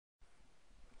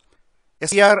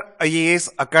SVR IAS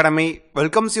Academy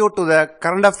welcomes you to the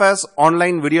Current Affairs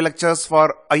online video lectures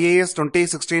for IAS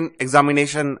 2016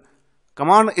 examination.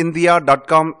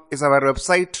 ComeOnIndia.com is our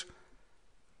website.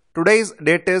 Today's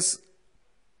date is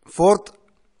 4th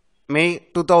May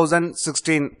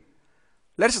 2016.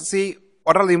 Let's see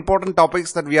what are the important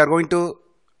topics that we are going to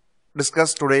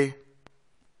discuss today.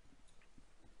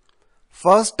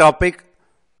 First topic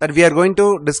that we are going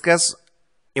to discuss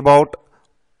about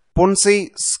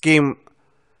Ponzi scheme.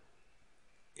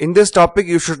 In this topic,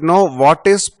 you should know what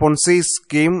is Ponzi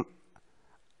scheme,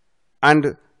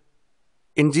 and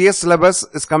in GS syllabus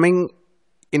is coming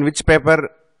in which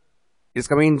paper? Is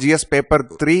coming in GS paper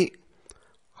 3.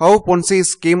 How Ponzi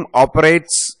scheme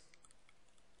operates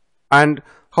and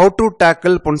how to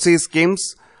tackle Ponzi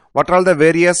schemes. What are the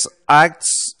various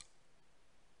acts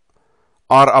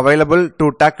are available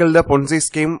to tackle the Ponzi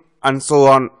scheme and so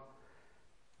on.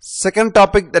 Second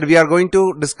topic that we are going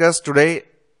to discuss today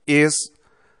is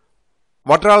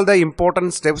what are all the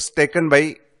important steps taken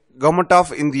by Government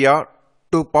of India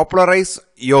to popularize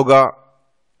yoga.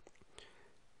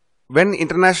 When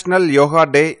International Yoga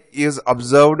Day is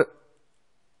observed,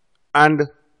 and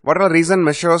what are recent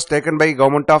measures taken by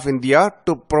Government of India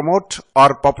to promote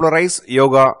or popularize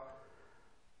yoga.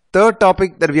 Third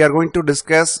topic that we are going to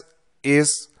discuss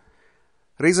is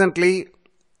recently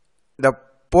the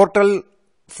portal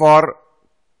for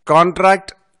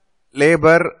contract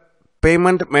labor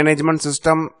payment management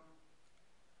system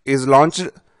is launched.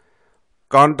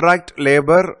 Contract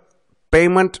labor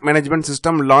payment management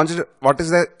system launched. What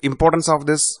is the importance of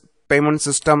this payment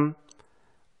system?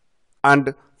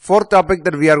 And fourth topic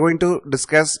that we are going to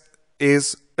discuss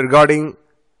is regarding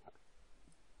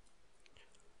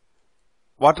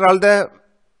what are all the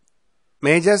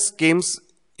major schemes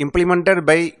implemented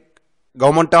by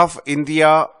Government of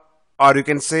India, or you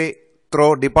can say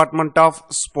through Department of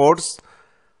Sports,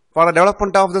 for the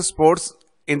development of the sports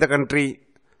in the country.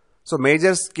 So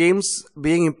major schemes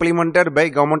being implemented by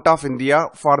Government of India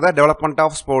for the development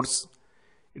of sports.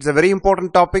 It's a very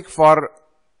important topic for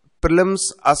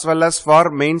prelims as well as for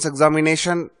mains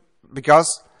examination,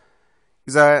 because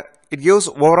it gives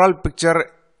overall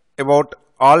picture about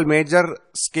all major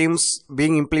schemes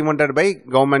being implemented by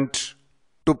government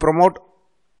to promote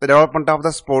the development of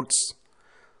the sports.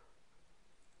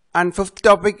 And fifth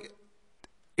topic,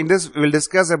 in this we will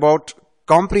discuss about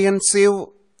comprehensive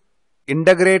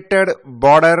integrated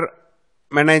border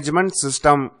management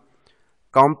system.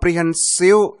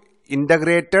 Comprehensive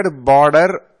integrated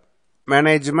border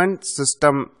management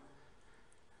system.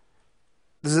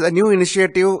 This is a new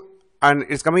initiative and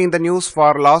it's coming in the news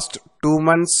for last 2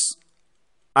 months,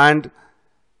 and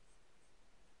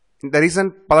in the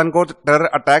recent Palankot terror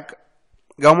attack,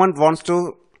 government wants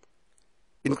to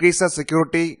increase the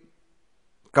security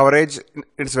coverage in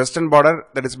its western border,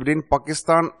 that is between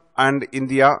Pakistan and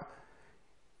India.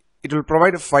 It will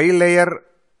provide 5-layer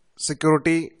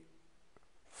security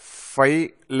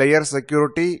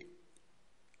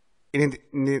in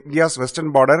India's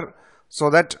western border, so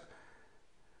that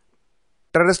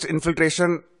terrorist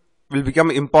infiltration will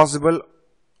become impossible.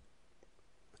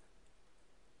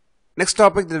 Next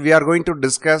topic that we are going to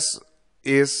discuss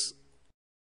is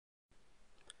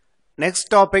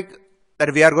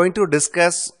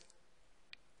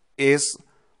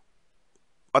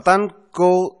Vatan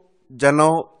Ko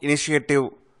Jano initiative.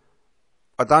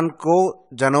 Vatan Ko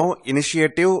Jano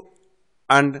initiative,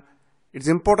 and it's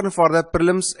important for the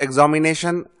prelims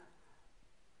examination.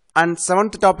 And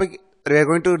seventh topic we are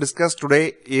going to discuss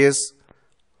today is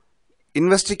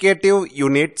investigative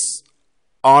units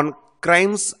on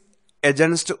crimes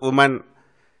against women.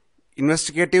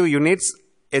 Investigative units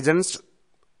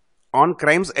on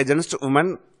crimes against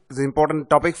women is an important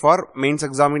topic for mains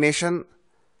examination.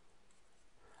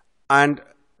 And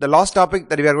the last topic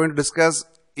that we are going to discuss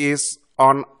is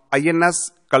on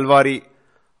INS Kalvari.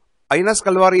 INS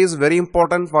Kalvari is very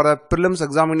important for the prelims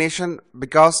examination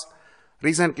because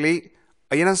recently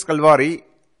INS Kalvari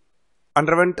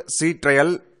underwent sea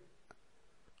trial.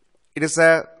 It is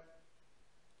a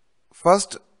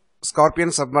first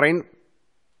Scorpion submarine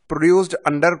produced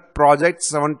under Project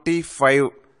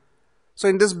 75. So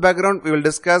in this background, we will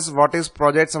discuss what is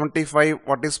Project 75,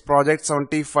 what is Project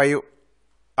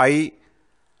 75I,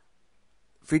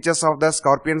 features of the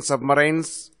Scorpion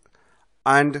submarines,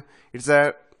 and it's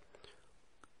a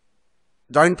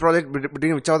joint project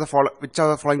between which are the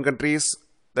following countries,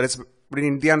 that is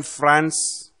between India and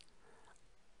France,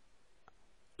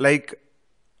 like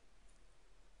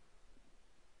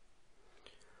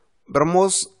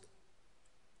BrahMos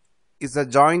is a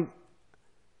joint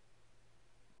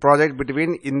project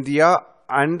between India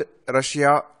and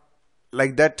Russia,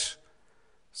 like that.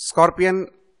 Scorpion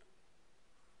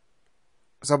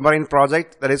submarine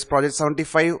project, that is project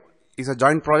 75, is a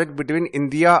joint project between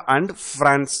India and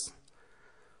France.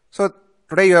 So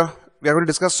today we are going to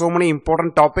discuss so many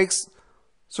important topics.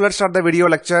 So let's start the video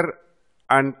lecture,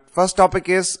 and first topic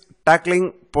is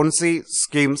tackling Ponzi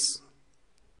schemes.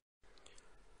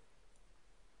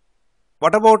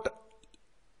 What about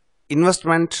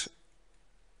investment?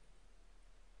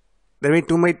 There may be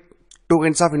two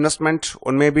kinds of investment.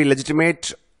 One may be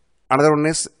legitimate, another one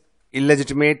is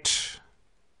illegitimate.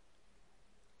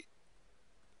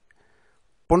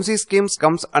 Ponzi schemes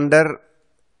comes under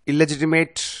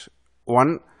illegitimate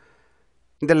one.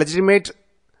 In the legitimate,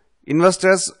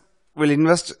 investors will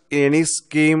invest in any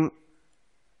scheme,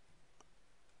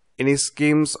 any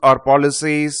schemes or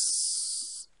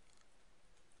policies,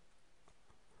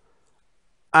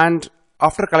 and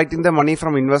after collecting the money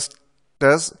from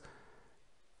investors,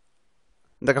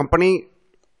 the company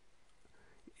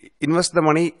invests the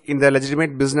money in the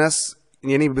legitimate business,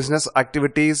 in any business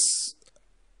activities,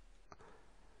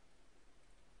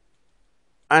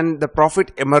 and the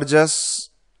profit emerges.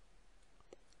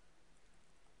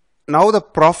 Now the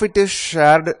profit is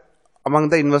shared among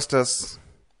the investors.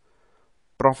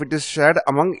 Profit is shared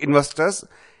among investors.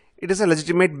 It is a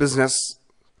legitimate business,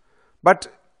 but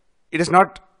it is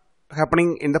not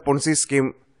happening in the Ponzi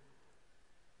scheme.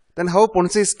 Then how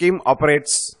Ponzi scheme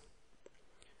operates?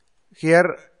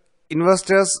 Here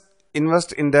investors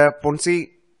invest in the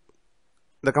Ponzi,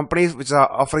 the companies which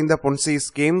are offering the Ponzi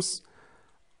schemes,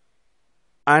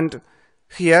 and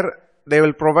here they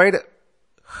will provide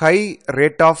high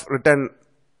rate of return.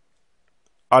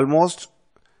 Almost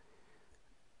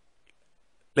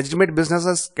legitimate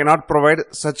businesses cannot provide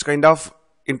such kind of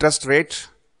interest rate,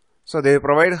 so they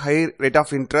provide high rate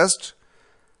of interest.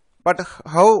 But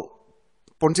how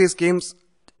Ponzi schemes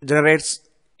generates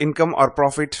income or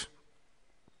profit?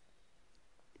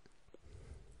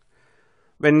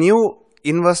 When new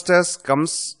investors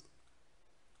comes,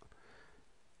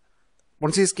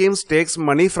 Ponzi schemes takes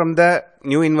money from the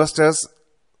new investors'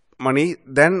 money,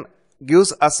 then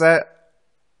gives us a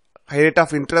high rate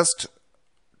of interest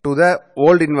to the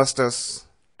old investors.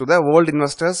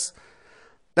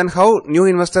 Then how new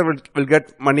investor will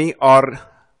get money or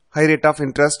high rate of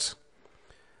interest?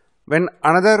 When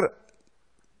another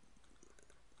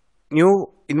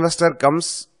new investor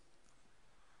comes,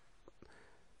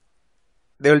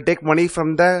 they will take money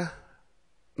from the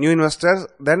new investor,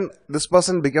 then this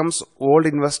person becomes old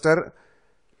investor.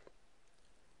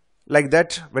 Like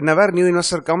that, whenever new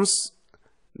investor comes,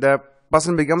 the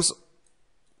person becomes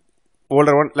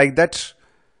older one. Like that,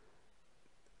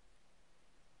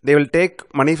 they will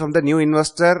take money from the new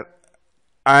investor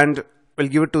and will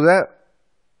give it to the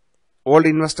old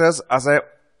investors as a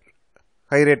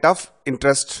high rate of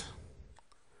interest.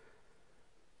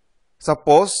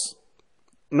 Suppose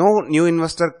no new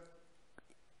investor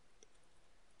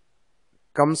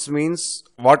comes, means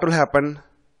what will happen?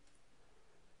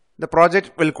 The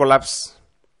project will collapse.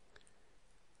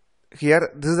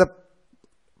 Here this is a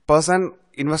person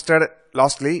invested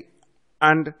lastly,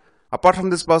 and apart from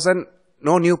this person,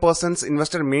 no new persons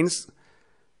invested, means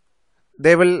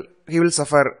he will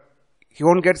suffer. He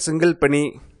won't get single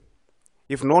penny.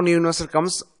 If no new investor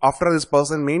comes after this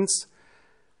person, means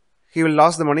he will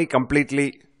lose the money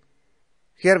completely.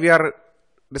 Here we are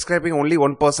describing only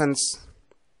one person's.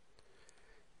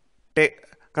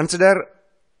 Consider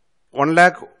 1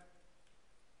 lakh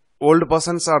old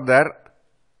persons are there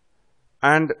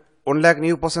and 1 lakh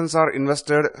new persons are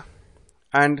invested,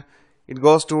 and it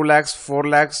goes 2 lakhs, 4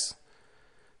 lakhs.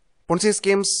 Ponzi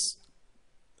schemes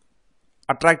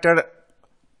attracted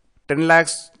 10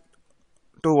 lakhs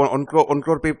to 1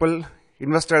 crore people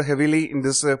invested heavily in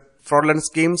this fraudulent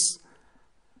schemes.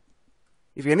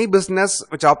 If any business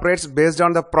which operates based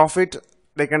on the profit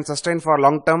they can sustain for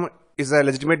long term is a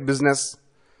legitimate business.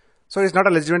 So it's not a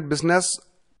legitimate business,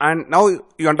 and now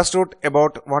you understood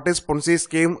about what is Ponzi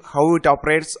scheme, how it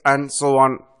operates, and so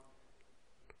on.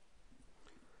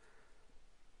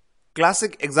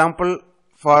 Classic example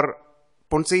for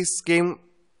Ponzi scheme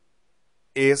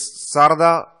is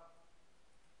Sarada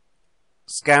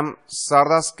scam.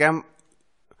 Sarada scam,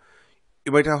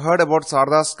 you might have heard about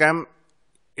Sarada scam.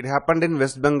 It happened in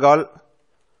West Bengal.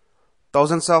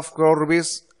 Thousands of crore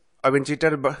rupees have been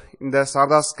cheated in the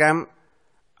Sarada scam,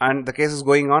 and the case is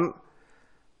going on.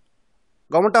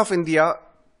 Government of India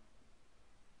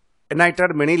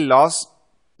enacted many laws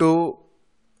to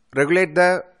regulate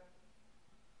the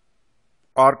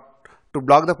or to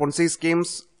block the Ponzi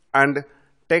schemes and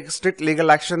take strict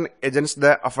legal action against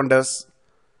the offenders.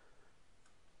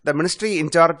 The ministry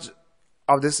in charge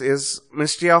of this is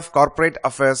Ministry of Corporate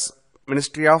Affairs.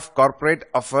 Ministry of Corporate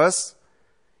Affairs,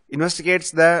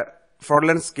 investigates the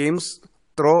fraudulent schemes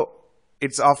through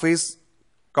its office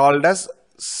called as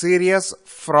Serious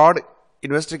Fraud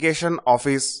Investigation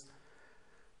Office.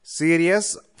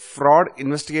 Serious Fraud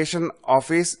Investigation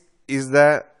Office is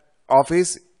the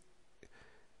office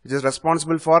which is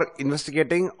responsible for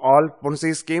investigating all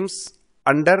Ponzi schemes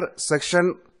under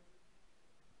Section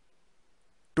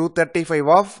 235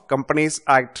 of Companies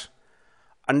Act.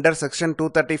 Under Section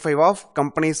 235 of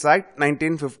Companies Act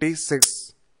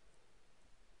 1956.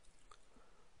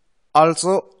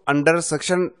 Also under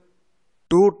Section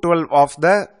 212 of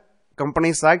the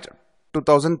Companies Act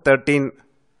 2013.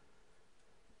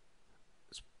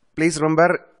 Please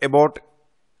remember about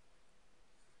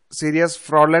Serious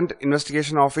Fraudulent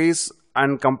Investigation Office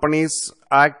and Companies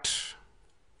Act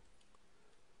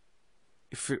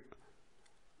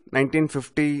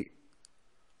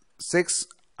 1956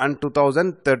 and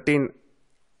 2013.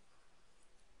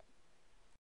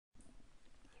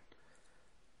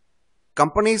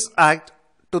 Companies Act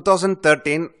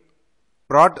 2013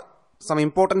 brought some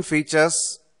important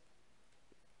features.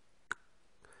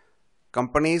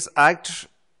 Companies Act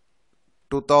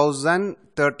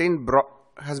 2013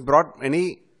 has brought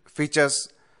many features.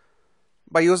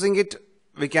 By using it,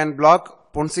 we can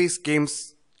block Ponzi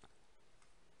schemes.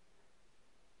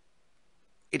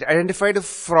 It identified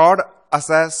fraud as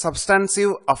a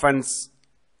substantive offense.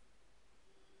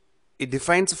 It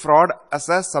defines fraud as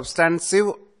a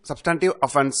substantive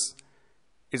offense.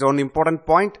 It's one important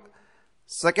point.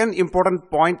 Second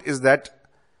important point is that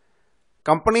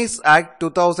Companies Act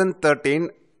 2013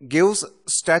 gives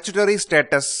statutory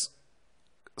status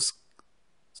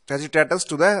to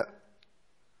the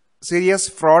Serious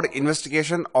Fraud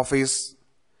Investigation Office.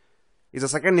 Is the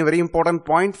second very important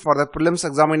point for the prelims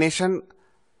examination.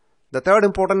 The third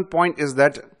important point is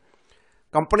that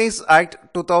Companies Act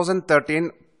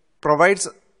 2013 provides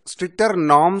stricter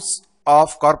norms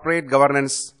of corporate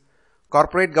governance.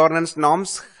 Corporate governance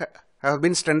norms have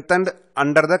been strengthened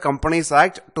under the Companies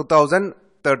Act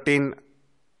 2013.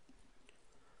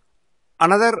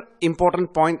 Another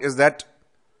important point is that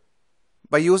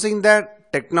by using the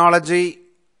technology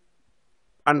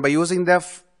and by using the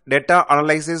data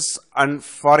analysis and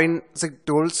foreign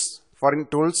tools,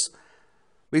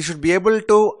 we should be able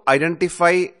to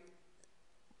identify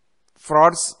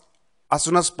frauds as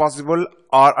soon as possible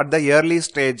or at the early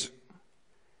stage.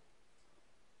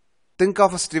 Think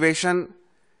of a situation,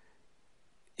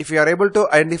 if you are able to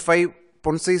identify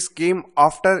Ponzi scheme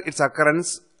after its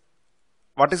occurrence,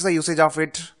 what is the usage of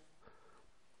it?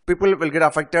 People will get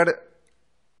affected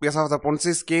because of the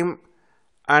Ponzi scheme,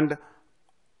 and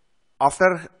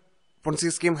after Ponzi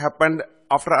scheme happened,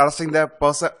 after arresting the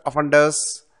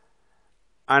offenders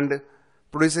and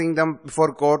producing them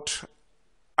before court,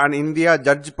 and India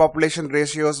judge population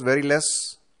ratio is very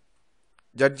less.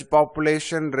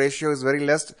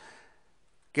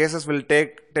 Cases will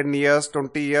take 10 years,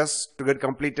 20 years to get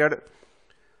completed.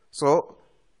 So,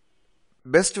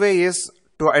 best way is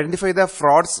to identify the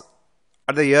frauds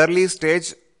at the early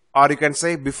stage, or you can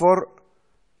say before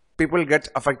people get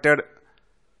affected.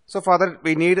 So, for that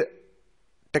we need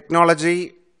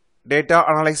technology, data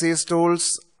analysis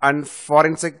tools and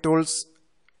forensic tools.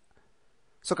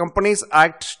 So, Companies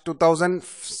Act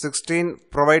 2016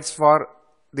 provides for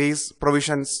these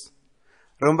provisions.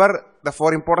 Remember the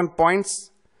 4 important points.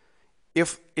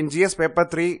 If in GS paper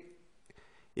 3,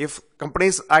 if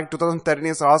Companies Act 2013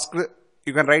 is asked,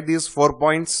 you can write these 4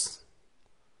 points.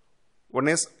 One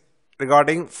is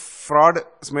regarding fraud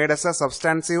is made as a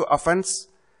substantive offense.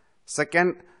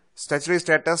 Second, statutory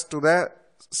status to the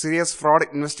Serious Fraud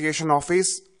Investigation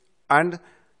Office and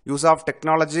use of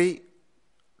technology.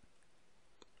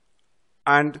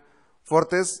 And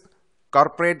fourth is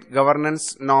corporate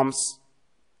governance norms.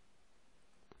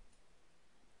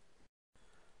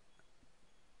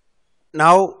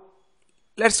 Now,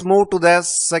 let's move to the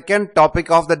second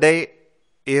topic of the day,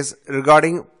 is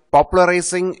regarding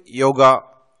popularizing yoga.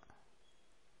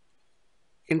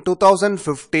 In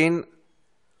 2015,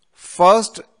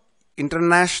 first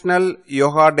International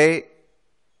Yoga Day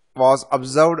was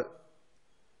observed.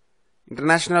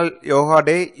 International Yoga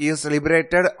Day is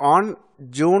celebrated on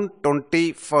June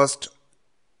 21st.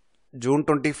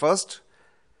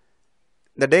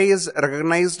 The day is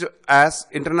recognized as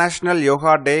International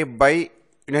Yoga Day by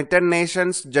United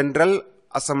Nations General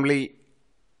Assembly.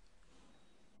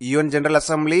 UN General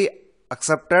Assembly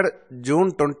accepted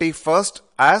June 21st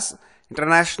as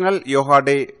International Yoga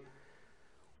Day.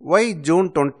 Why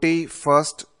June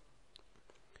 21st?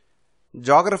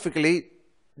 Geographically,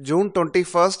 June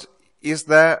 21st is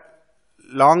the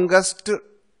longest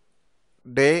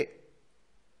day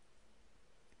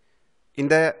in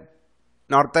the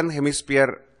northern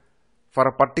hemisphere for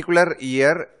a particular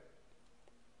year.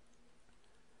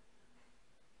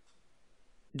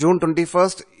 June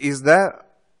 21st is the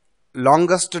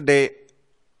longest day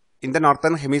in the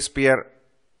northern hemisphere.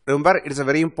 Remember, it is a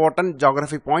very important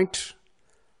geography point.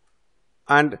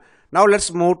 And now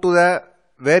let's move to the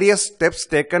various steps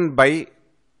taken by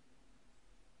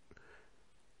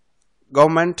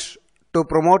government to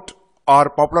promote or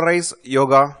popularize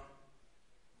yoga.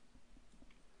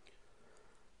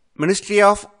 Ministry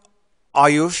of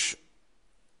Ayush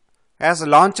has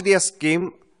launched a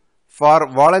scheme for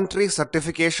voluntary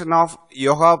certification of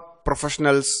yoga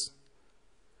professionals.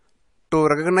 To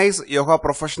recognize yoga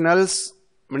professionals,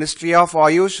 Ministry of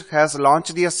Ayush has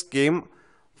launched a scheme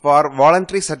for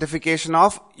voluntary certification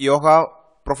of yoga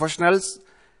professionals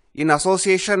in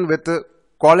association with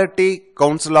Quality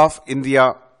Council of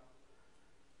India.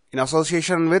 In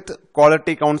association with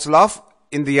Quality Council of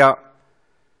India.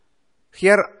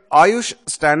 Here Ayush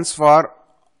stands for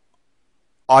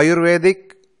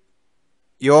Ayurvedic,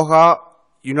 Yoga,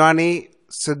 Unani,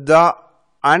 Siddha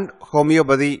and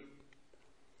Homeopathy.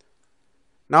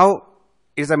 Now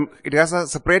it has a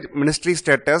separate ministry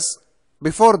status.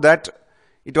 Before that,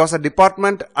 it was a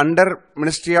department under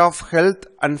Ministry of Health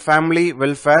and Family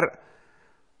Welfare.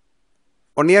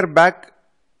 1 year back,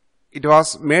 it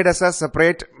was made as a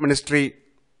separate ministry.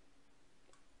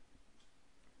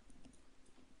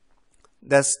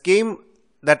 The scheme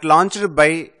that launched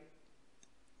by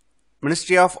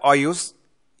Ministry of Ayush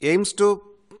aims to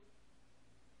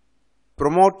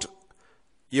promote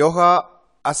yoga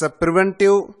as a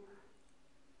preventive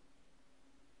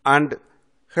and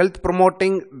health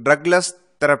promoting drugless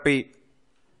therapy.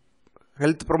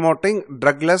 Health promoting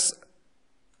drugless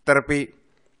therapy.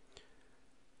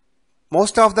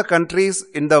 Most of the countries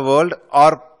in the world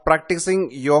are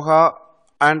practicing yoga,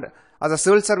 and as a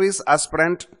civil service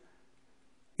aspirant,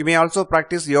 you may also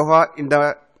practice yoga in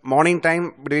the morning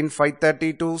time between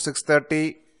 5:30 to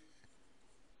 6:30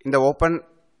 in the open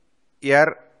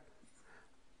air.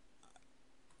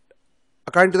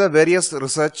 According to the various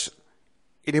research,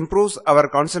 it improves our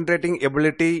concentrating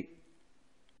ability,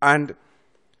 and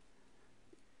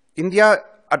India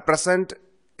at present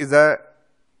is the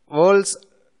world's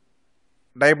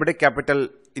diabetic capital.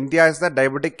 India is the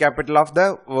diabetic capital of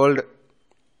the world.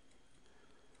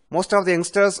 Most of the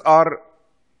youngsters are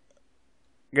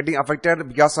getting affected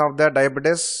because of the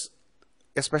diabetes,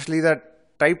 especially the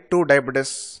type 2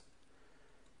 diabetes.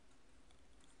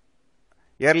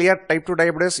 Earlier, type 2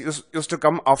 diabetes used to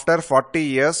come after 40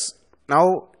 years.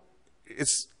 Now,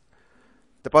 it's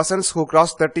the persons who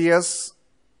cross 30 years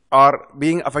are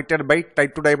being affected by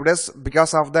type 2 diabetes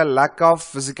because of the lack of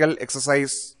physical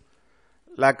exercise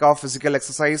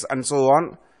and so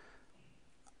on.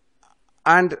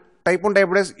 And type 1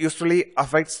 diabetes usually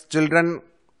affects children.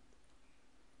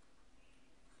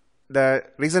 The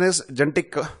reason is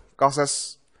genetic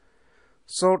causes.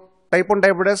 So type 1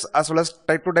 diabetes as well as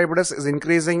type 2 diabetes is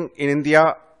increasing in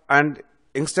India, and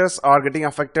youngsters are getting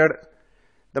affected.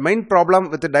 The main problem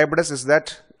with the diabetes is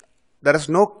that there is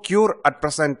no cure at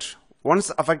present. Once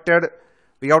affected,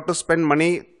 we have to spend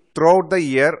money throughout the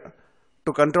year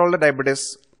to control the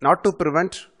diabetes, not to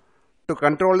prevent, to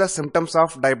control the symptoms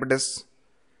of diabetes.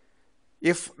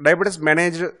 If diabetes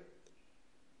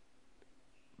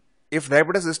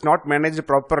is not managed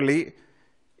properly,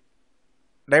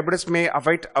 diabetes may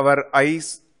affect our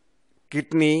eyes,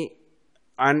 kidney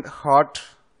and heart.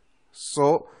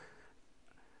 So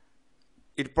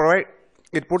it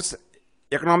puts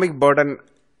economic burden.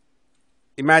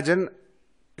 Imagine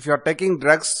if you are taking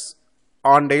drugs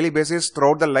on daily basis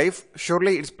throughout the life,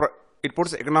 surely it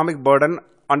puts economic burden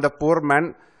on the poor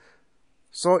man.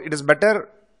 So it is better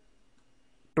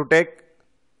to take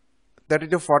 30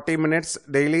 to 40 minutes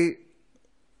daily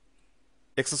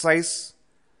exercise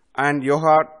and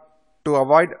yoga to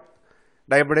avoid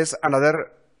diabetes and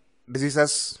other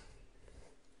diseases.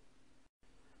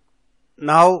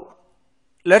 Now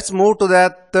let's move to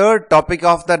the third topic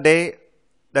of the day,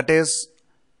 that is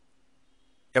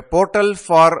a portal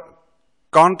for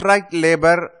contract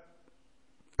labor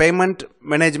payment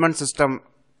management system.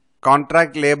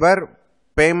 Contract labor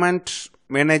payment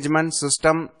management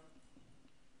system.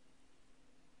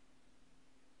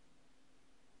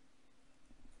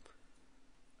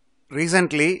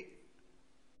 Recently,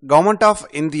 Government of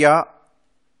India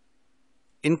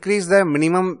increased the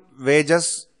minimum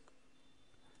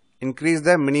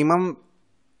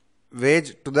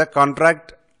wage to the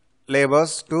contract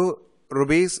laborers to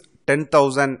rupees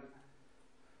 10,000.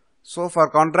 So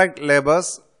for contract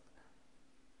laborers,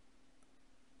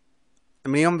 the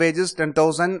minimum wage is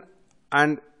 10,000,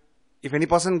 and If any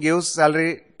person gives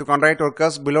salary to contract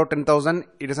workers below 10,000,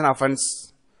 it is an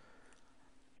offense.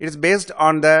 It is based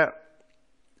on the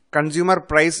consumer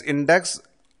price index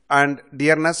and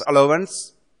dearness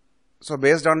allowance. So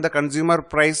based on the consumer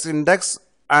price index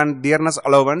and dearness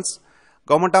allowance,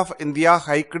 Government of India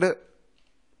hiked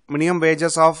minimum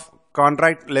wages of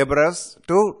contract laborers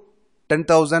to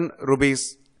 10,000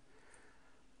 rupees.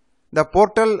 The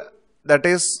portal, that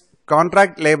is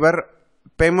Contract Labor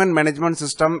Payment Management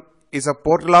System, is a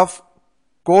portal of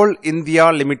Coal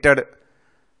India Limited.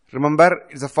 Remember,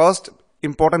 it's the first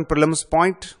important prelims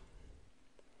point.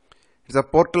 It's a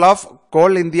portal of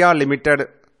Coal India Limited.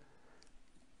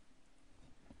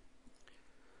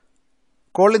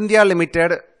 Coal India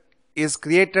Limited is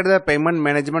created the payment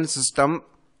management system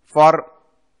for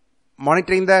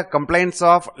monitoring the compliance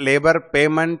of labor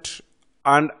payment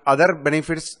and other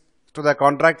benefits to the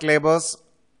contract laborers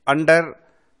under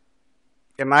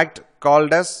an act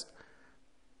called as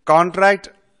Contract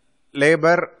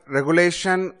Labor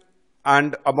Regulation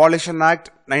and Abolition Act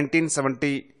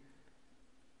 1970.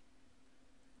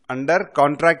 Under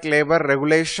Contract Labor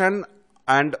Regulation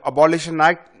and Abolition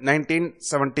Act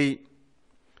 1970.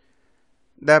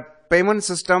 The payment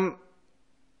system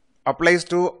applies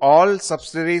to all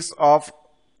subsidiaries of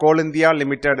Coal India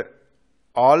Limited.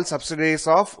 All subsidiaries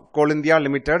of Coal India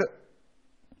Limited.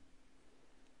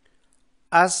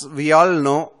 As we all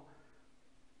know,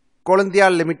 Coal India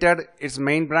Limited, its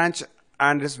main branch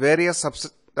and its various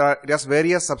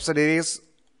subsidiaries,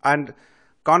 and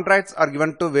contracts are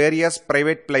given to various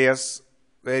private players.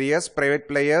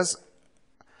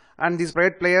 And these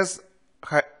private players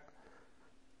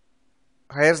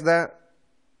hires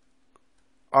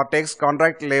or takes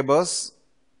contract laborers,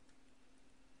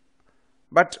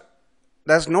 but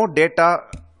there's no data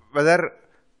whether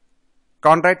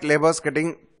contract laborers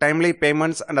getting timely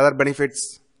payments and other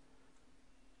benefits.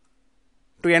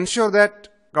 To ensure that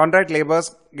contract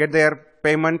laborers get their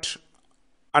payment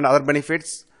and other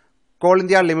benefits, Coal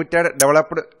India Limited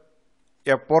developed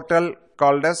a portal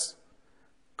called as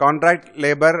Contract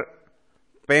Labor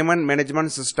Payment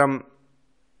Management System.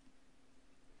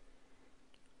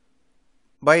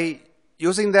 By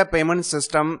using the payment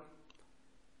system,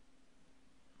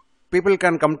 people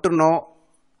can come to know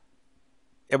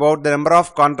about the number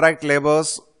of contract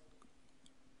laborers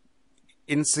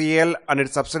in CL and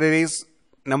its subsidiaries,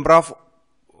 number of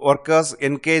workers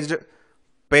engaged,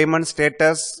 payment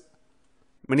status,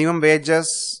 minimum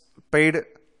wages paid,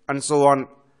 and so on.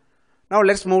 Now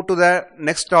let's move to the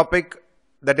next topic,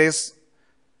 that is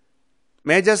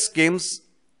major schemes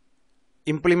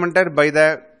implemented by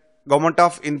the Government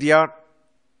of India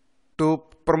to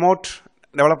promote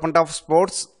development of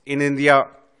sports in India.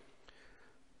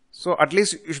 So at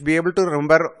least you should be able to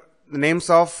remember the names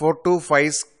of 4 to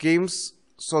 5 schemes,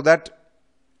 so that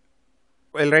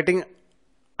while writing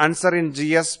answer in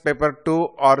GS paper 2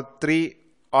 or 3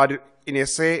 or in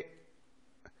essay,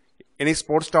 any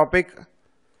sports topic,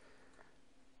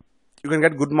 you can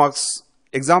get good marks.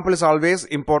 Example is always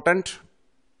important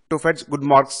to fetch good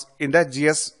marks in the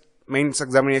GS mains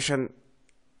examination.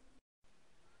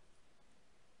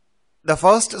 The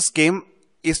first scheme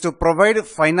is to provide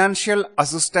financial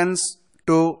assistance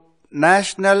to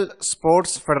national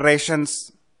sports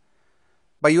federations.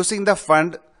 By using the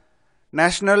fund,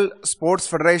 national sports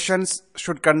federations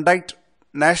should conduct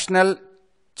national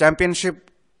championship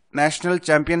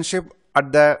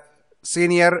at the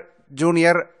senior,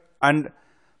 junior and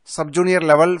sub-junior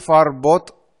level for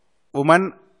both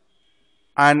women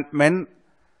and men.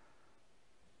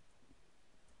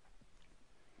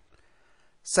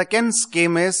 Second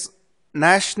scheme is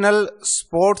National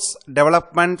Sports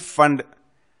Development Fund.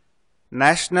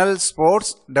 National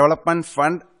Sports Development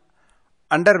Fund,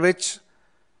 under which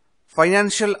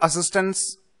financial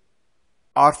assistance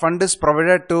or fund is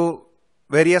provided to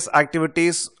various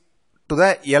activities to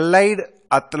the allied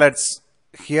athletes.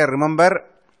 Here remember,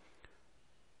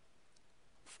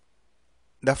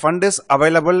 the fund is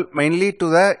available mainly to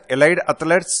the allied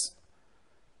athletes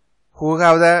who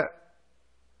have the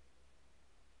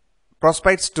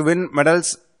prospects to win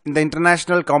medals in the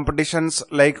international competitions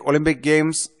like Olympic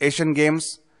Games, Asian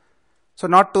Games. So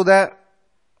not to the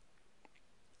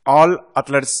all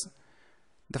athletes.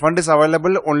 The fund is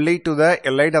available only to the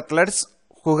allied athletes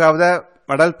who have the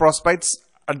medal prospects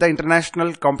at the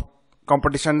international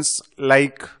competitions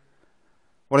like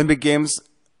Olympic Games,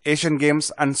 Asian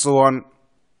Games and so on.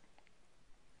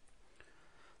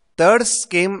 Third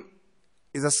scheme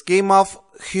is a scheme of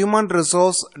human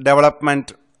resource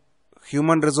development.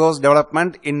 Human resource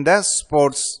development in the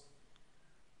sports.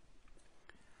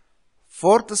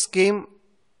 Fourth scheme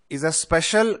is a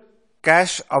special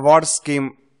cash award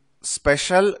scheme.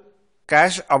 special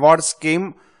cash award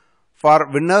scheme for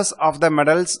winners of the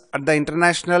medals at the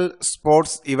international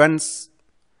sports events.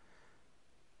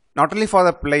 Not only for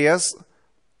the players,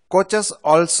 coaches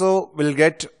also will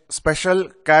get special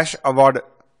cash award.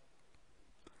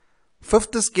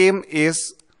 Fifth scheme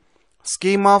is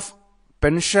scheme of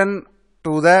pension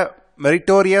to the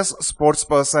meritorious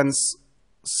sportspersons.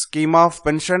 Scheme of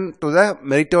pension to the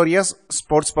meritorious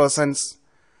sportspersons.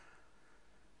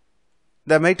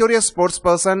 The meritorious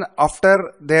sportsperson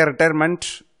after their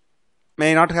retirement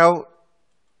may not have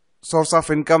source of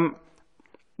income,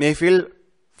 may feel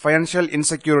financial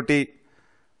insecurity.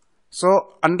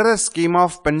 So, under the scheme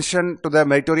of pension to the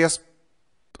meritorious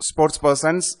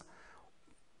sportspersons,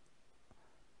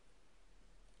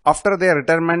 after their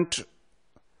retirement,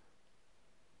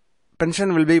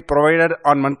 pension will be provided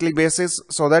on monthly basis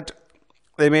so that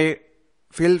they may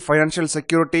feel financial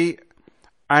security,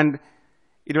 and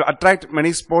it will attract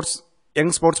many young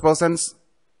sportspersons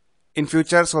in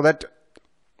future, so that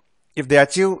if they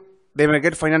achieve, they may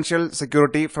get financial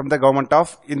security from the government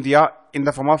of India in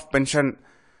the form of pension.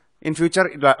 In future,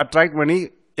 it will attract many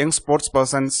young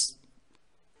sportspersons.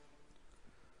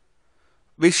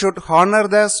 We should honor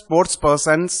the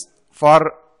sportspersons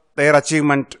for their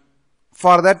achievement.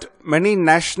 For that, many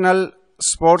national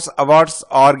sports awards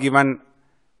are given.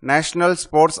 National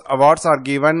sports awards are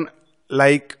given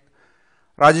like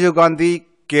Rajiv Gandhi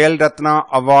Khel Ratna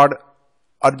Award,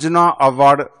 Arjuna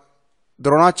Award,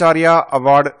 Dronacharya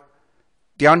Award,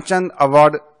 Dhyan Chand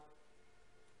Award,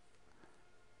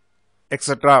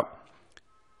 etc.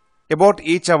 About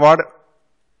each award,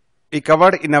 we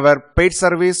covered in our paid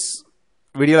service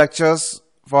video lectures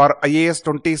for IAS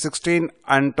 2016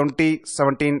 and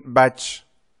 2017 batch.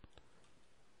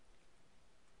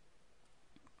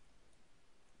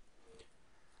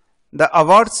 The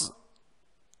awards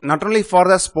not only for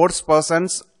the sports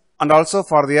persons and also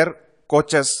for their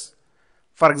coaches.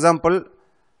 For example,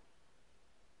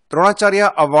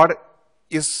 Dronacharya Award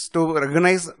is to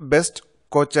recognize best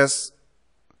coaches.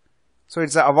 So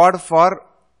it's an award for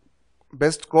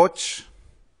best coach.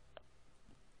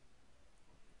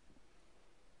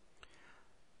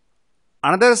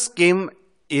 Another scheme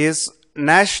is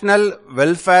National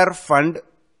Welfare Fund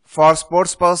for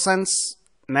sports persons.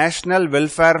 National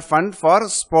Welfare Fund for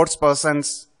sports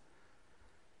persons.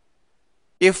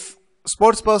 If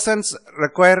sports persons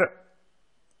require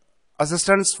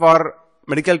assistance for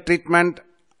medical treatment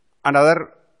and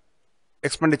other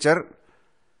expenditure,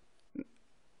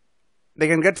 they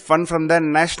can get fund from the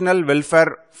National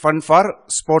Welfare Fund for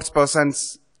sports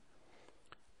persons.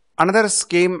 Another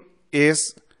scheme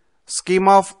is Scheme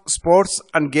of Sports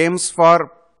and Games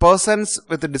for Persons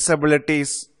with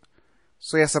Disabilities.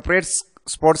 So a separate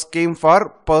sports scheme for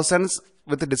persons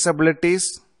with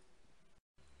disabilities.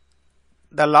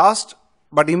 The last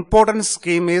but important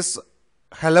scheme is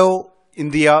Hello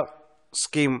India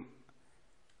scheme.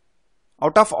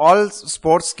 Out of all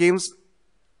sports schemes,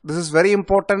 this is very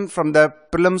important from the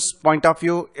prelims point of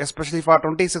view, especially for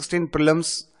 2016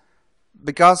 prelims,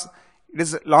 because it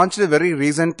is launched very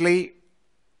recently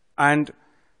and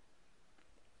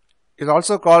is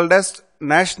also called as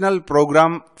National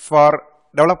Program for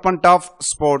Development of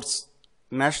Sports.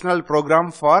 National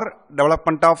Program for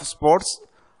Development of Sports,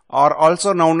 or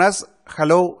also known as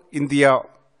Hello India.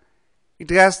 It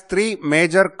has three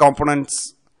major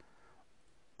components.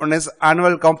 One is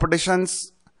annual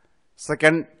competitions,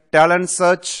 second talent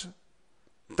search,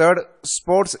 third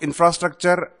sports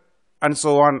infrastructure, and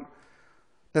so on.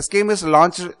 The scheme is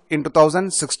launched in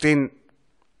 2016.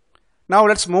 Now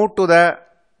let's move to the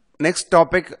next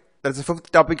topic. That's the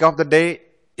fifth topic of the day,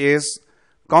 is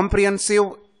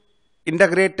Comprehensive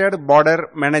Integrated Border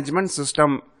Management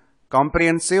System.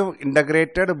 Comprehensive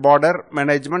Integrated Border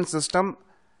Management System.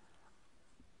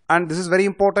 And this is very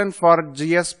important for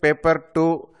GS paper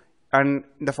 2 and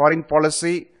the foreign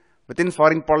policy, within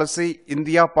foreign policy,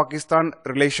 India-Pakistan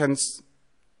relations.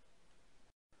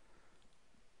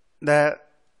 The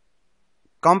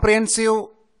Comprehensive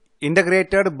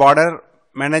Integrated Border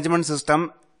Management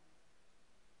System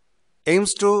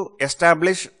aims to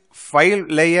establish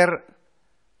 5-layer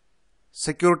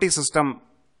security system.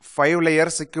 5-layer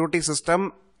security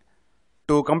system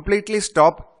to completely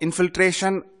stop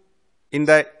infiltration in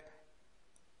the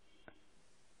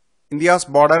India's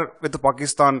border with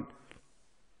Pakistan.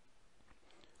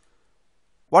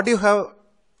 What do you have?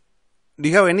 Do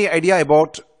you have any idea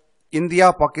about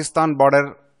India-Pakistan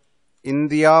border?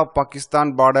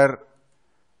 India-Pakistan border.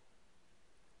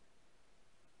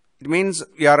 It means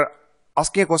you are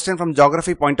asking a question from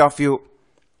geography point of view.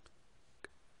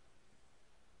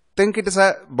 Think it is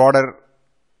a border.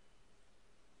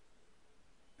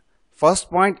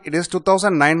 First point, it is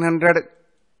 2,900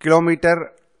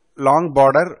 kilometer long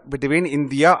border between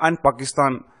India and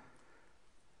Pakistan.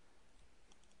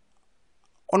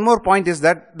 One more point is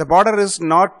that the border is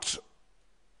not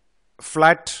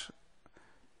flat.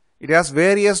 It has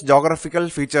various geographical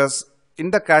features. In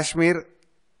the Kashmir,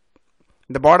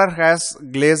 the border has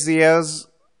glaciers,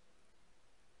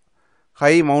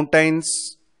 high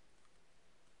mountains,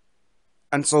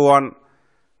 and so on.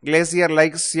 Glacier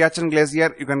like Siachen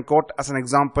Glacier, you can quote as an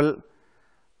example.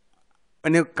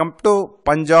 When you come to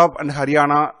Punjab and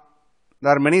Haryana,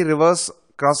 there are many rivers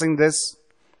crossing this,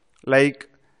 like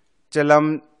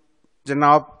Jhelum,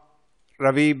 Chenab,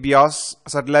 Ravi, Beas,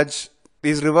 Satluj.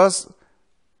 These rivers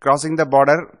crossing the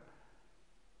border.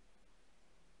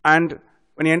 And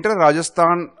when you enter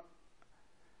Rajasthan,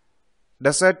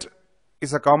 desert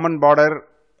is a common border.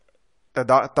 The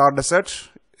Thar Desert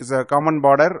is a common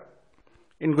border.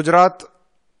 In Gujarat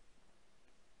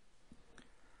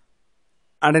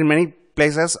and in many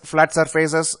places, flat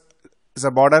surfaces is a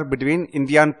border between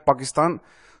India and Pakistan.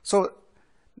 So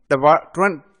the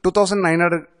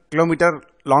 2,900 kilometer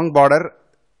long border,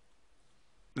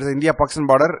 the India-Pakistan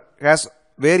border, has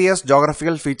various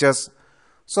geographical features.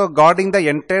 So guarding the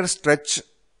entire stretch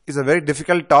is a very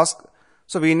difficult task.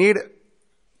 So we need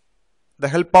the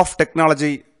help of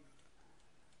technology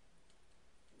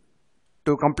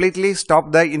to completely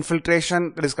stop the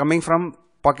infiltration that is coming from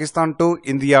Pakistan to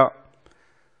India.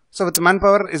 So with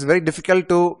manpower, it's very difficult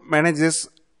to manage this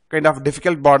kind of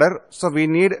difficult border. So we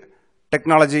need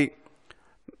technology.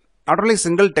 Not only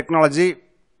single technology,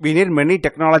 we need many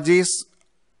technologies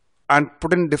and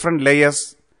put in different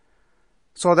layers,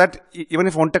 so that even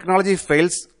if one technology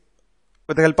fails,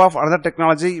 with the help of another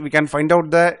technology, we can find out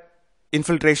the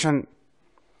infiltration.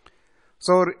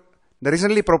 So the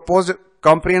recently proposed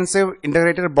Comprehensive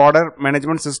Integrated Border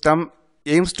Management System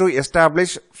aims to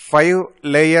establish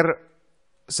 5-layer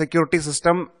security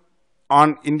system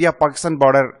on India-Pakistan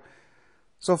border.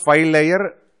 So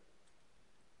 5-layer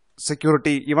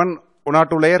security, even 1 or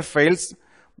 2 layer fails,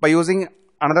 by using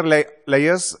another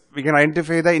layers, we can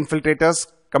identify the infiltrators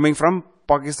coming from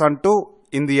Pakistan to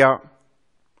India.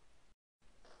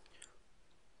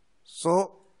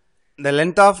 So the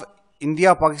length of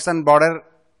India-Pakistan border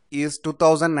is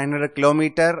 2,900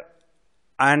 kilometer,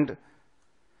 and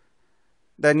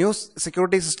the new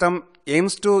security system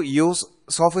aims to use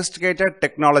sophisticated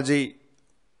technology.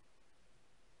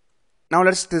 Now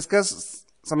let's discuss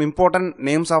some important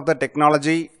names of the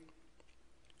technology.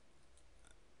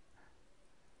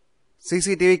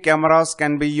 CCTV cameras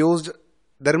can be used,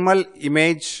 thermal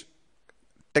image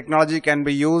technology can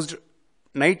be used,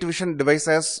 night vision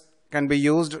devices can be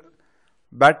used,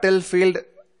 battlefield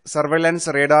surveillance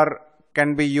radar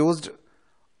can be used,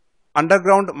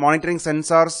 underground monitoring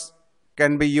sensors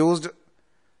can be used,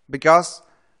 because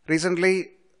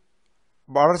recently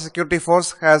Border Security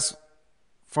Force has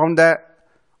found the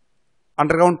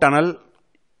underground tunnel.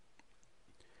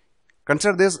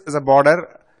 Consider this as a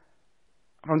border.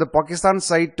 From the Pakistan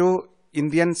side to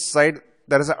Indian side,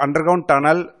 there is an underground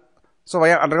tunnel. So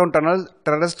via underground tunnel,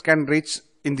 terrorists can reach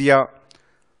India.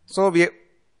 So we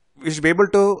should be able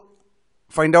to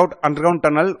find out underground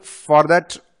tunnel. For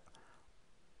that,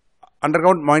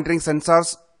 underground monitoring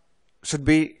sensors should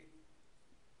be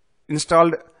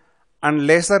installed, and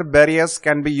laser barriers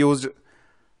can be used.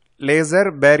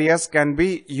 Laser barriers can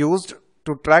be used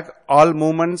to track all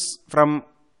movements from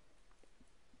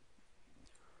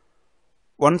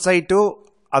one side to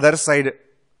other side.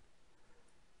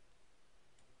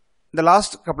 The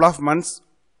last couple of months,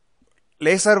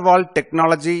 laser wall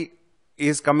technology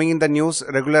is coming in the news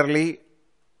regularly.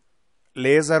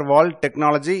 Laser wall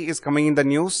technology is coming in the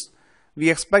news. We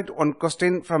expect one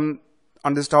question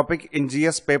on this topic in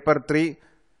GS paper 3.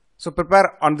 So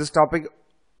prepare on this topic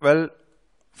well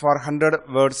for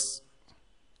 100 words.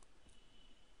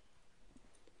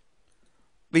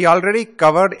 We already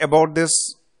covered about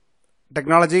this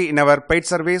technology in our paid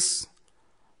service,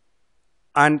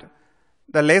 and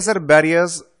the laser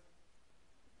barriers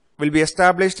will be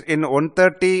established in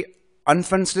 130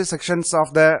 unfenced sections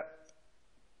of the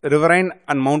riverine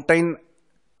and mountain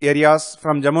areas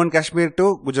from Jammu and Kashmir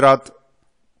to Gujarat.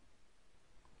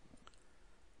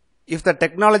 If the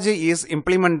technology is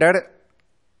implemented,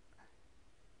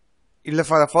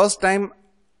 for the first time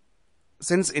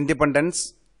since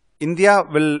independence, India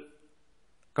will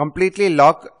completely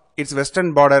lock its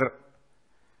western border.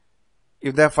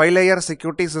 If the 5-layer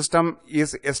security system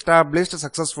is established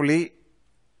successfully,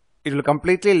 it will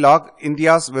completely lock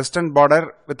India's western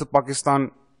border with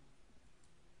Pakistan.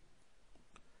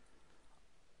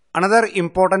 Another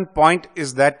important point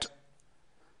is that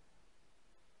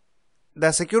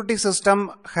the security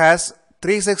system has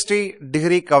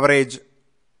 360-degree coverage.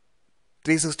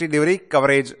 360-degree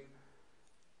coverage.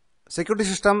 Security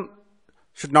system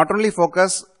should not only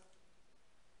focus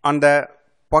on the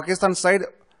Pakistan side,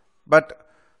 but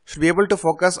should be able to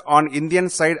focus on Indian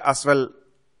side as well,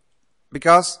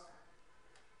 because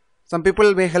some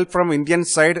people may help from Indian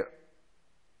side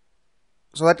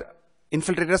so that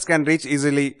infiltrators can reach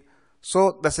easily.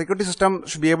 So the security system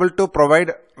should be able to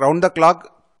provide round the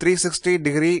clock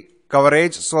 360-degree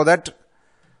coverage so that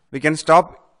we can stop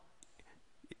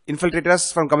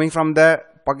infiltrators from coming from the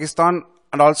Pakistan,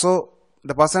 and also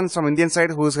the persons from Indian side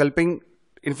who is helping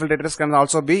infiltrators can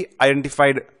also be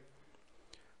identified.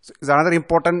 So is another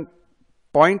important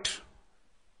point.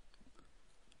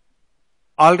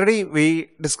 Already we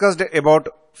discussed about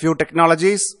few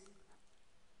technologies.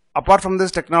 Apart from this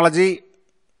technology,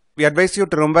 we advise you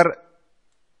to remember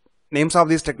names of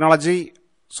this technology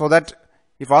so that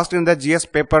if asked in the GS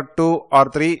paper 2 or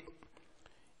 3,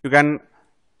 you can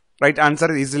write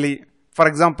answer easily. For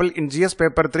example, in GS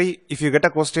paper 3, if you get a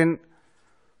question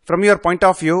from your point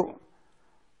of view,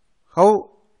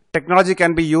 how technology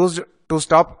can be used to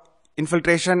stop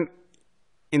infiltration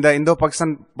in the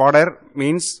Indo-Pakistan border,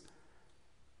 means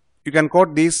you can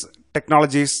quote these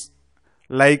technologies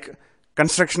like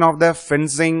construction of the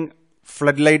fencing,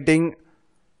 floodlighting,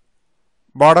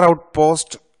 border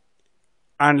outpost,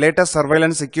 and latest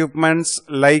surveillance equipments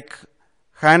like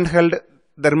handheld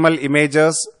thermal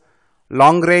imagers,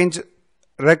 long-range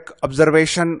wreck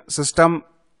observation system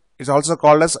is also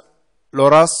called as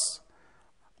LORAS,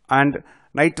 and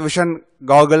night vision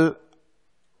goggle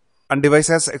and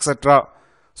devices, etc.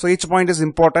 So each point is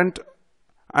important,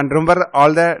 and remember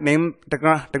all the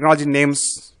technology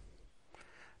names.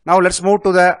 Now let's move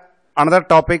to the another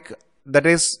topic, that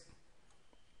is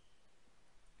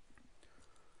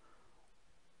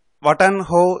Watan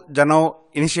Ho Jano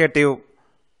initiative.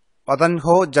 Watan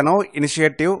Ho Jano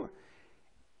initiative.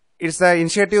 It's an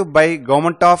initiative by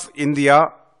Government of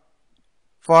India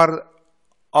for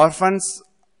orphans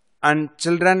and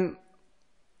children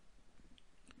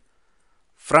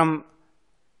from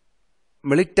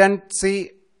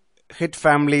militancy hit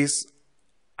families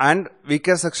and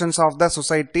weaker sections of the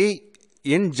society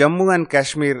in Jammu and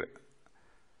Kashmir.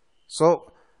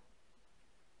 So,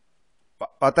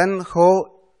 Watan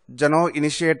Ho Jano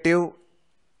initiative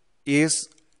is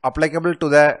applicable to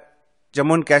the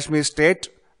Jammu and Kashmir state,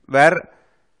 where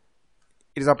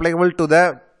it is applicable to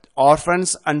the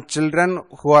orphans and children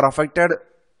who are affected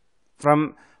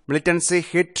from militancy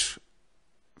hit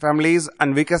families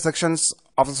and weaker sections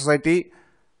of the society.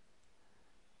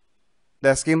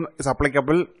 The scheme is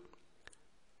applicable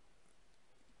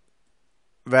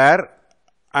where,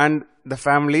 and the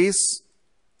families,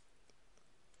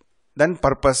 then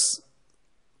purpose.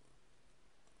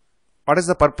 What is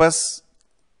the purpose?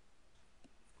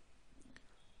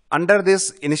 Under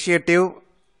this initiative,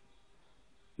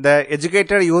 the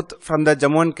educated youth from the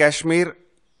Jammu and Kashmir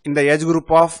in the age group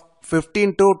of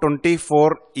 15 to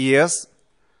 24 years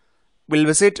will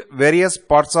visit various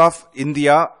parts of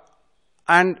India,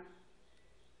 and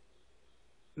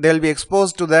they will be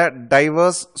exposed to the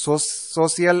diverse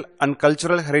social and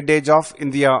cultural heritage of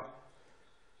India.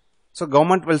 So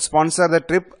government will sponsor the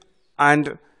trip,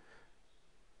 and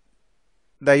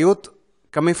the youth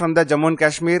coming from the Jammu and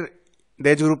Kashmir, the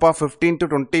age group of 15 to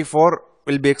 24,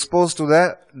 will be exposed to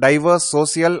the diverse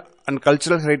social and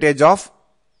cultural heritage of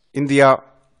India.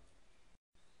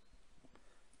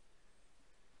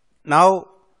 Now,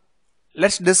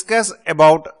 let's discuss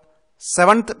about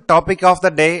seventh topic of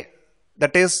the day,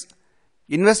 that is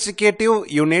investigative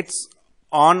units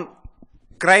on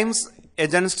crimes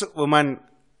against women.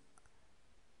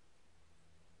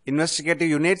 Investigative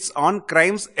units on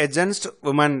crimes against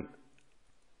women.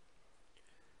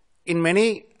 In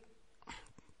many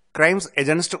crimes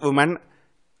against women,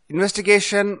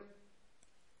 investigation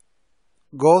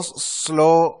goes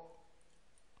slow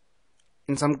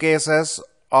in some cases,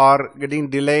 or getting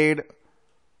delayed,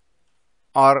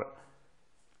 or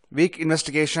weak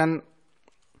investigation.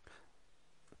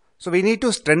 So we need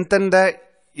to strengthen the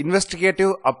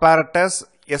investigative apparatus,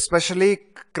 especially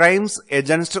crimes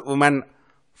against women.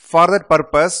 For that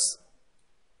purpose,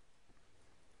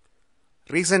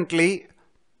 recently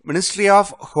Ministry of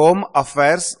Home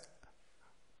Affairs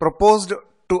proposed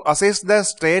to assist the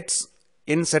states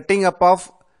in setting up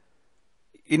of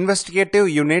investigative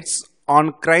units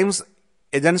on crimes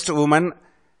against women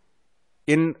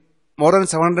in more than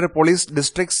 700 police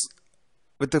districts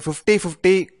with a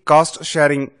 50-50 cost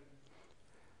sharing.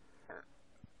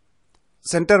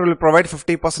 Center will provide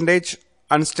 50%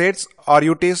 and states or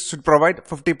UTs should provide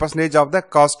 50% of the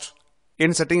cost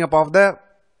in setting up of the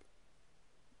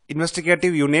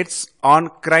investigative units on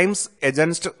crimes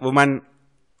against women,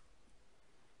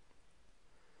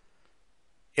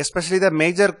 especially the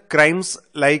major crimes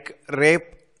like rape,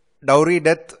 dowry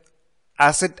death,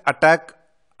 acid attack,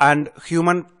 and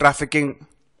human trafficking.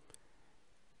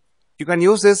 You can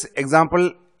use this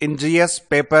example in GS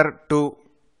paper 2.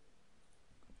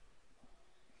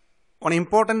 One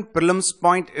important prelims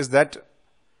point is that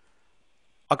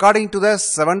according to the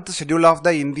 7th schedule of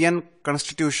the Indian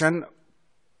Constitution,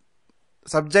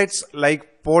 subjects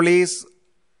like police,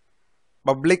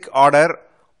 public order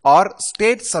are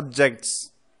state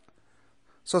subjects.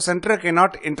 So center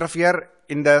cannot interfere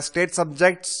in the state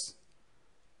subjects.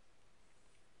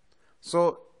 So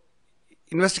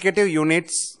investigative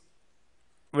units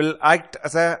will act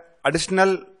as a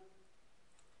additional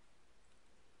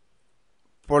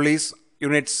police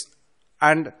units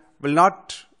and will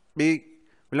not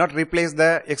replace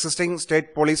the existing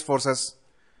state police forces.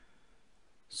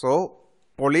 So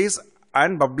police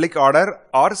and public order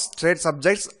are state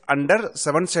subjects under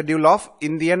 7th schedule of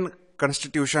Indian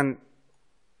Constitution.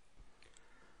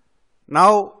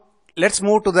 Now let's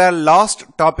move to the last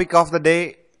topic of the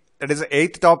day, that is the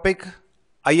 8th topic,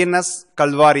 INS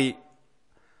Kalvari.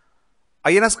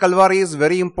 INS Kalvari is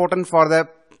very important for the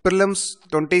Prelims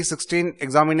 2016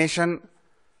 examination.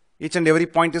 Each and every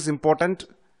point is important.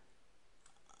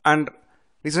 And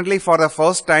recently, for the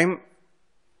first time,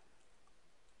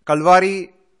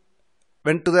 Kalvari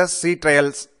went to the sea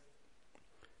trials.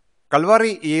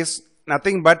 Kalvari is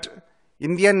nothing but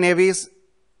Indian Navy's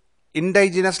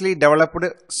indigenously developed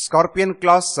Scorpion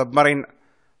class submarine.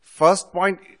 First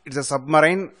point, it's a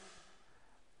submarine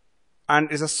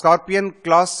and it's a Scorpion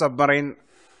class submarine.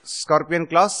 Scorpion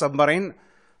class submarine.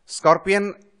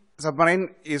 Scorpion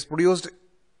submarine is produced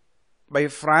by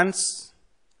France.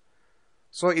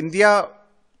 So India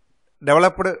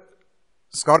developed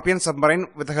Scorpion submarine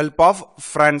with the help of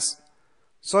France.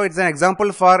 So it's an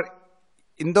example for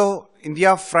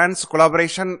Indo-India-France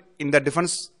collaboration in the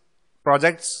defense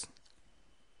projects.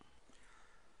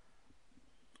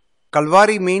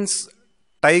 Kalvari means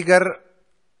tiger,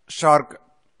 shark.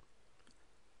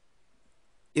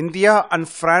 India and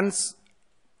France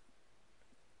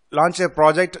launched a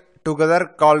project together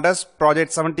called as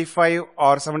Project 75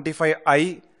 or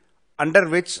 75I, under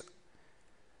which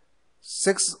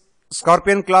 6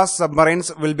 Scorpion class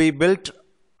submarines will be built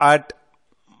at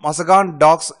Mazagon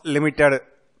Docks Limited,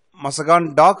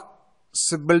 Mazagon Dock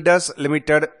Shipbuilders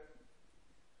Limited.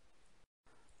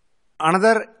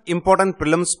 Another important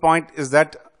prelims point is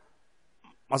that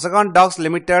Mazagon Docks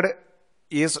Limited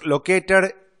is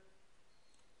located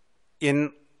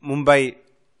in Mumbai.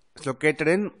 It's located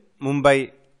in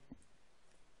Mumbai.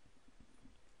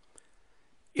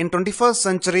 In 21st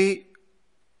century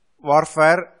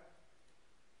warfare,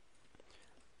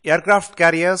 aircraft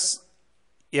carriers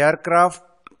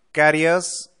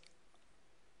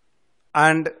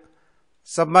and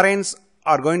submarines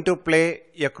are going to play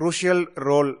a crucial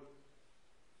role.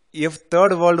 If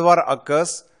Third World War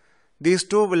occurs, these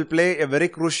two will play a very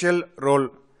crucial role.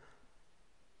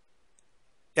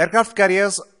 Aircraft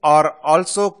carriers are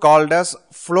also called as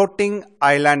floating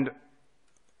islands.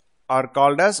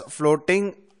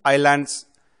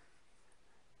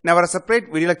 In our separate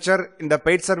video lecture in the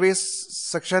paid service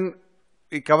section,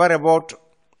 we cover about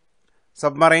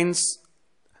submarines,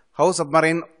 how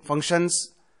submarine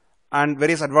functions and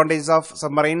various advantages of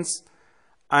submarines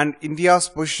and India's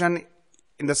position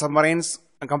in the submarines,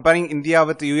 and comparing India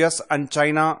with US and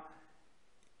China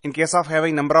in case of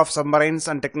having number of submarines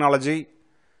and technology.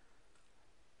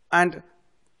 And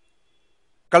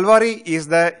Kalvari is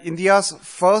India's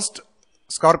first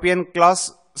Scorpion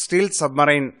class stealth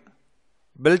submarine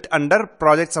built under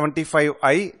Project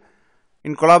 75I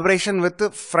in collaboration with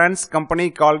the French company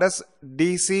called as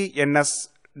DCNS.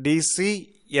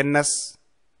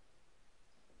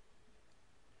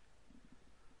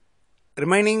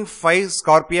 Remaining 5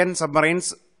 Scorpion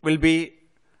submarines will be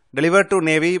delivered to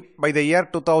Navy by the year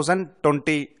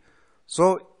 2020.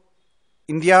 So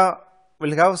India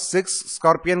will have 6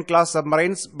 Scorpion class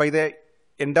submarines by the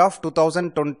end of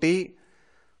 2020.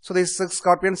 So these 6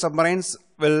 Scorpion submarines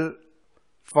will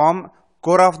form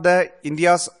core of the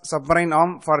India's submarine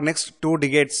arm for next 2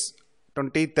 decades,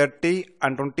 2030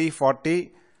 and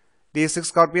 2040. These 6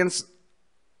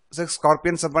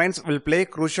 Scorpion submarines will play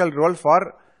crucial role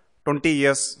for 20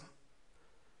 years.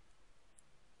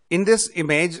 In this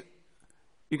image,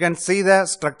 you can see the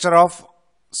structure of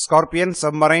Scorpion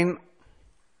submarine.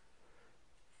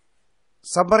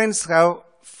 Submarines have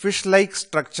fish-like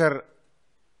structure.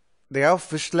 They have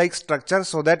fish-like structure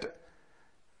so that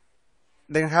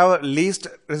they have least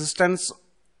resistance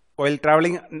while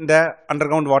traveling in the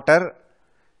underground water.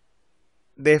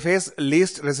 They face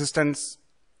least resistance.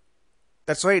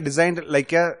 That's why designed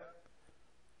like a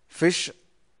fish,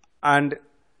 and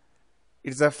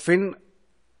it's a fin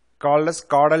called as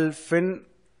caudal fin,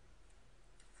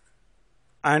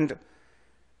 and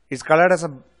it's colored as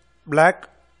a black.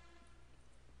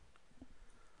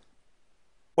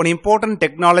 One important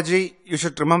technology you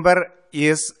should remember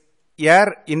is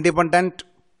air independent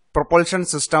propulsion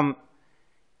system.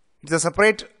 It's a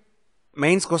separate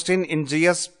mains question in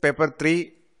GS paper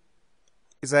 3.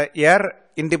 It's a air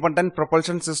independent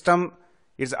propulsion system.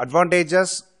 Its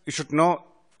advantages you should know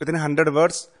within 100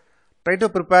 words. Try to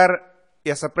prepare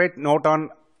a separate note on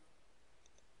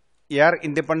air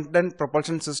independent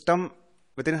propulsion system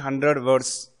within 100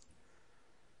 words.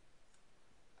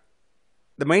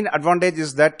 The main advantage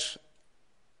is that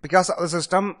because of the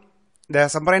system, the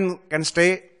submarine can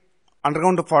stay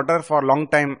underground water for a long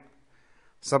time.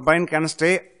 Submarine can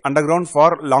stay underground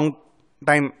for long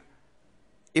time.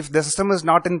 If the system is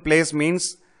not in place,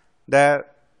 means the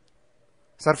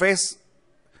surface,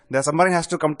 the submarine has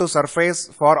to come to surface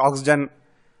for oxygen.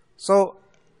 So,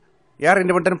 air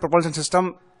independent propulsion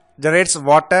system generates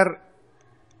water,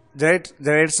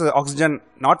 generates oxygen,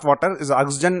 not water, is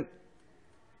oxygen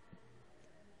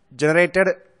generated,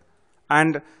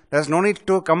 and there is no need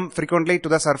to come frequently to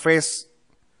the surface.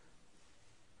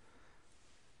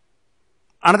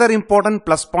 Another important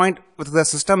plus point with the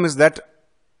system is that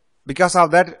because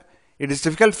of that, it is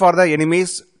difficult for the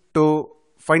enemies to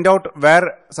find out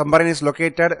where submarine is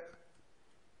located.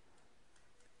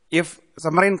 If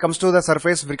submarine comes to the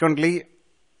surface frequently,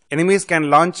 enemies can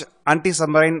launch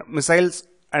anti-submarine missiles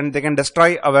and they can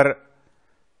destroy our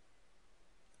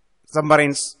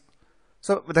submarines.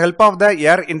 So, with the help of the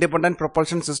air independent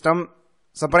propulsion system,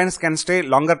 submarines can stay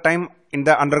longer time in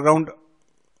the underground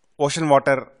ocean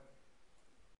water.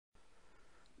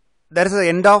 That is the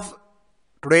end of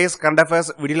today's current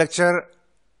affairs video lecture,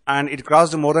 and it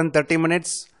crossed more than 30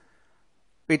 minutes.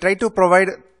 We try to provide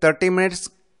 30 minutes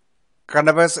current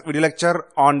affairs video lecture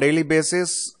on daily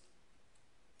basis,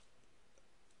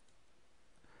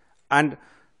 and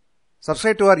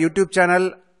subscribe to our YouTube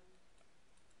channel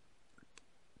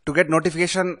to get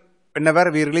notification whenever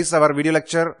we release our video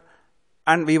lecture.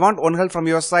 And we want one help from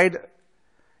your side.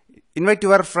 Invite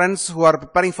your friends who are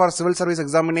preparing for civil service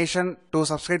examination to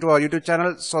subscribe to our YouTube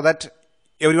channel so that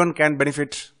everyone can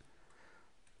benefit.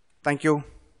 Thank you.